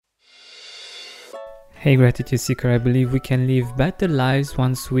Hey Gratitude Seeker, I believe we can live better lives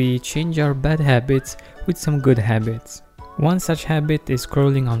once we change our bad habits with some good habits. One such habit is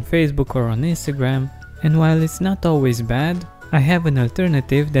scrolling on Facebook or on Instagram, and while it's not always bad, I have an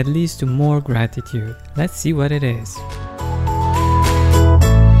alternative that leads to more gratitude. Let's see what it is.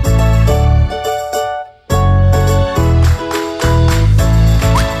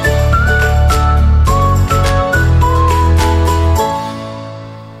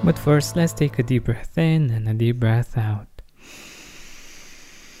 But first, let's take a deep breath in and a deep breath out.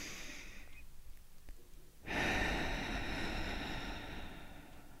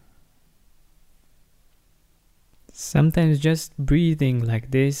 Sometimes just breathing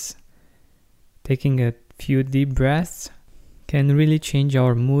like this, taking a few deep breaths, can really change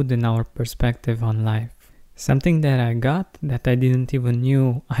our mood and our perspective on life. Something that I got that I didn't even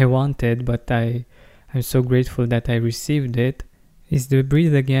knew I wanted, but I'm so grateful that I received it, is the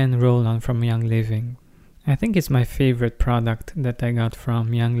Breathe Again roll-on from Young Living. I think it's my favorite product that I got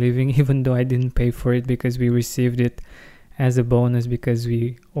from Young Living, even though I didn't pay for it because we received it as a bonus because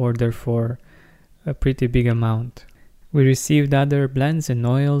we ordered for a pretty big amount. We received other blends and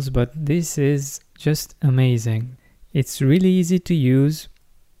oils, but this is just amazing. It's really easy to use,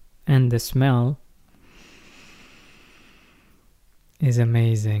 and the smell is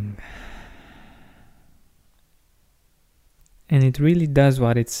amazing. And it really does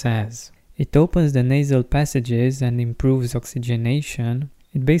what it says. It opens the nasal passages and improves oxygenation.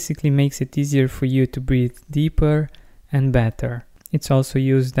 It basically makes it easier for you to breathe deeper and better. It's also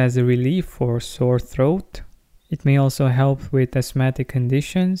used as a relief for sore throat. It may also help with asthmatic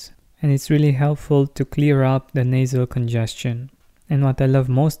conditions, and it's really helpful to clear up the nasal congestion. And what I love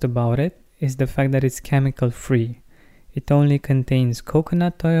most about it is the fact that it's chemical free. It only contains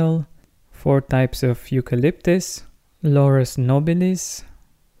coconut oil, 4 types of eucalyptus, Laurus nobilis,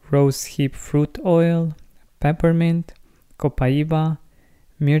 rose hip fruit oil, peppermint, copaiba,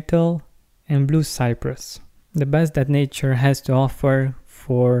 myrtle, and blue cypress. The best that nature has to offer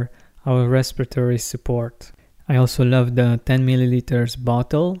for our respiratory support. I also love the 10 milliliters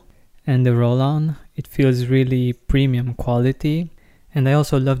bottle and the roll-on. It feels really premium quality. And I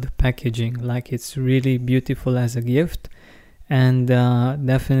also love the packaging, like it's really beautiful as a gift. And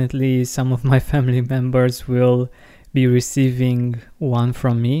definitely some of my family members will be receiving one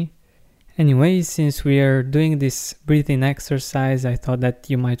from me. Anyway, since we are doing this breathing exercise, I thought that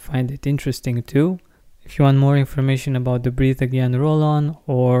you might find it interesting too. If you want more information about the Breathe Again roll-on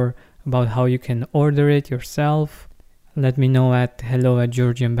or about how you can order it yourself, let me know at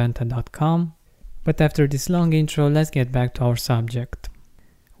hello@georgianbenta.com. But after this long intro, let's get back to our subject.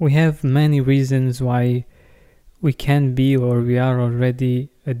 We have many reasons why we can be or we are already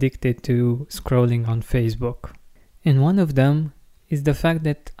addicted to scrolling on Facebook. And one of them is the fact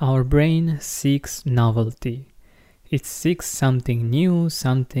that our brain seeks novelty. It seeks something new,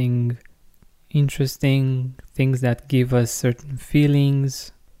 something interesting, things that give us certain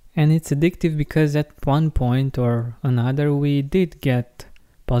feelings. And it's addictive because at one point or another we did get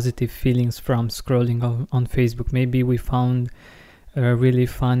positive feelings from scrolling on Facebook. Maybe we found a really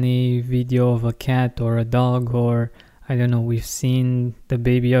funny video of a cat or a dog, or I don't know, we've seen the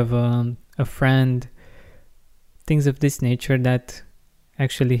baby of a friend. Things of this nature that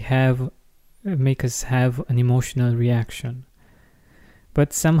actually make us have an emotional reaction.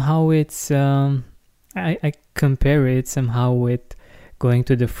 But somehow it's I compare it somehow with going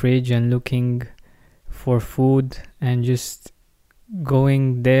to the fridge and looking for food and just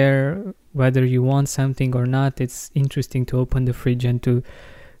going there whether you want something or not. It's interesting to open the fridge and to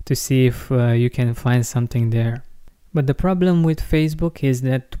see if you can find something there. But the problem with Facebook is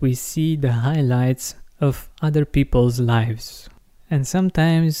that we see the highlights of other people's lives, and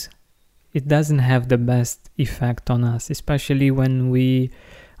sometimes it doesn't have the best effect on us, especially when we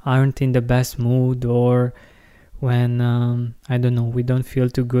aren't in the best mood or when I don't know, we don't feel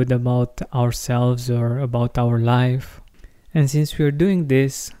too good about ourselves or about our life. And since we're doing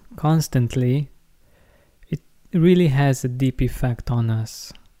this constantly, it really has a deep effect on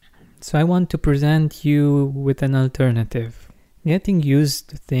us. So I want to present you with an alternative. Getting used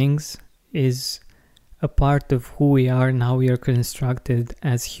to things is a part of who we are and how we are constructed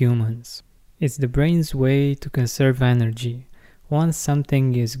as humans. It's the brain's way to conserve energy. Once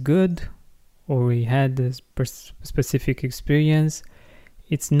something is good, or we had a specific experience,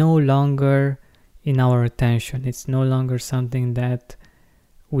 it's no longer in our attention. It's no longer something that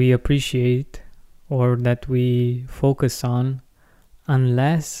we appreciate or that we focus on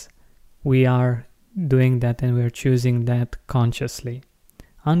unless we are doing that and we are choosing that consciously.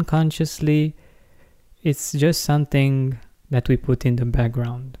 Unconsciously, it's just something that we put in the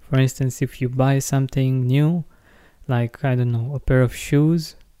background. For instance, if you buy something new, like, I don't know, a pair of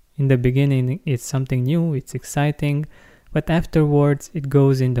shoes, in the beginning it's something new, it's exciting, but afterwards it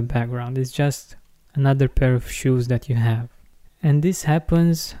goes in the background. It's just another pair of shoes that you have. And this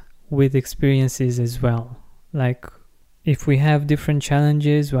happens with experiences as well. Like, if we have different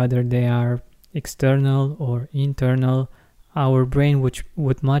challenges, whether they are external or internal, our brain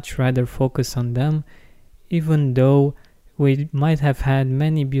would much rather focus on them, even though we might have had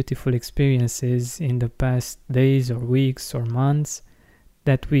many beautiful experiences in the past days or weeks or months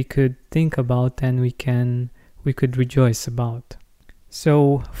that we could think about and we could rejoice about.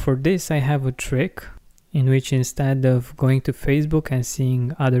 So for this I have a trick in which, instead of going to Facebook and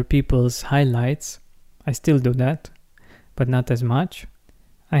seeing other people's highlights, I still do that, but not as much.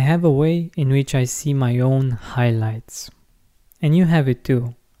 I have a way in which I see my own highlights. And you have it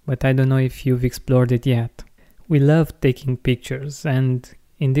too, but I don't know if you've explored it yet. We love taking pictures, and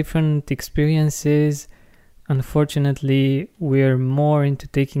in different experiences, unfortunately, we're more into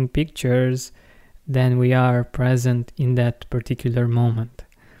taking pictures than we are present in that particular moment.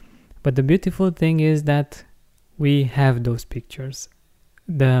 But the beautiful thing is that we have those pictures.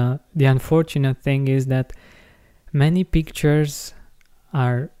 The unfortunate thing is that many pictures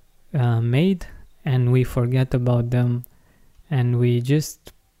are made and we forget about them, and we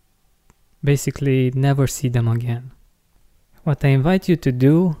just basically never see them again. What I invite you to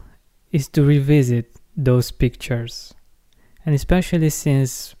do is to revisit those pictures, and especially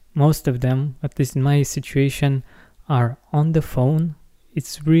since most of them, at least in my situation, are on the phone,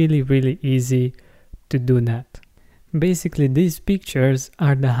 it's really easy to do that. Basically, these pictures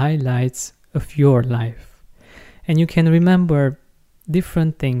are the highlights of your life, and you can remember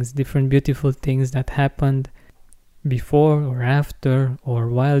different things, different beautiful things that happened before or after or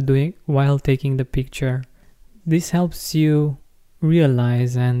while taking the picture. This helps you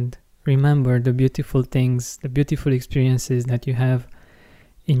realize and remember the beautiful things, the beautiful experiences that you have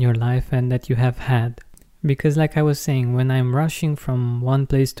in your life and that you have had. Because like I was saying, when I'm rushing from one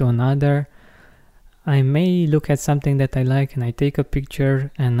place to another, I may look at something that I like and I take a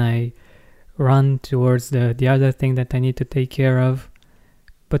picture and I run towards the other thing that I need to take care of.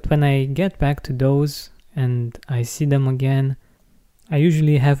 But when I get back to those and I see them again, I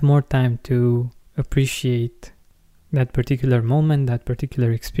usually have more time to appreciate that particular moment, that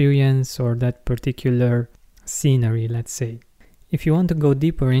particular experience, or that particular scenery, let's say. If you want to go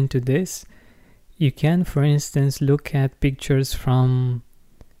deeper into this, you can, for instance, look at pictures from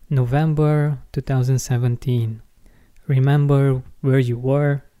November 2017. Remember where you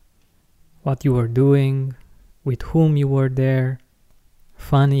were, what you were doing, with whom you were there,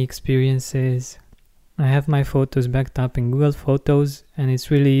 funny experiences. I have my photos backed up in Google Photos, and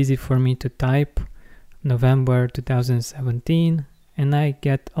it's really easy for me to type November 2017 and I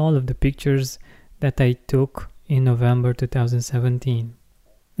get all of the pictures that I took in November 2017.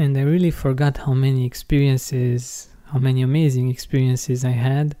 And I really forgot how many amazing experiences I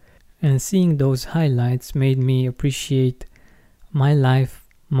had, and seeing those highlights made me appreciate my life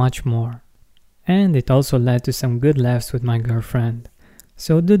much more. And it also led to some good laughs with my girlfriend.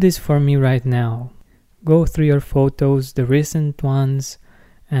 So do this for me right now. Go through your photos, the recent ones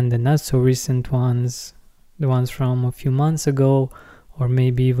and the not so recent ones, the ones from a few months ago, or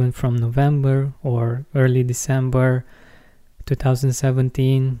maybe even from November or early December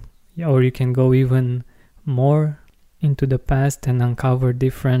 2017, or you can go even more into the past and uncover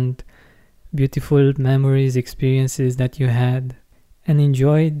different beautiful memories, experiences that you had, and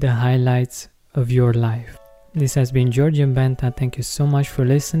enjoy the highlights of your life. This has been Georgian Benta. Thank you so much for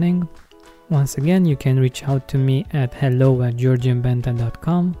listening. Once again, you can reach out to me at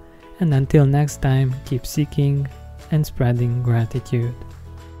hello@georgianbenta.com, and until next time, keep seeking and spreading gratitude.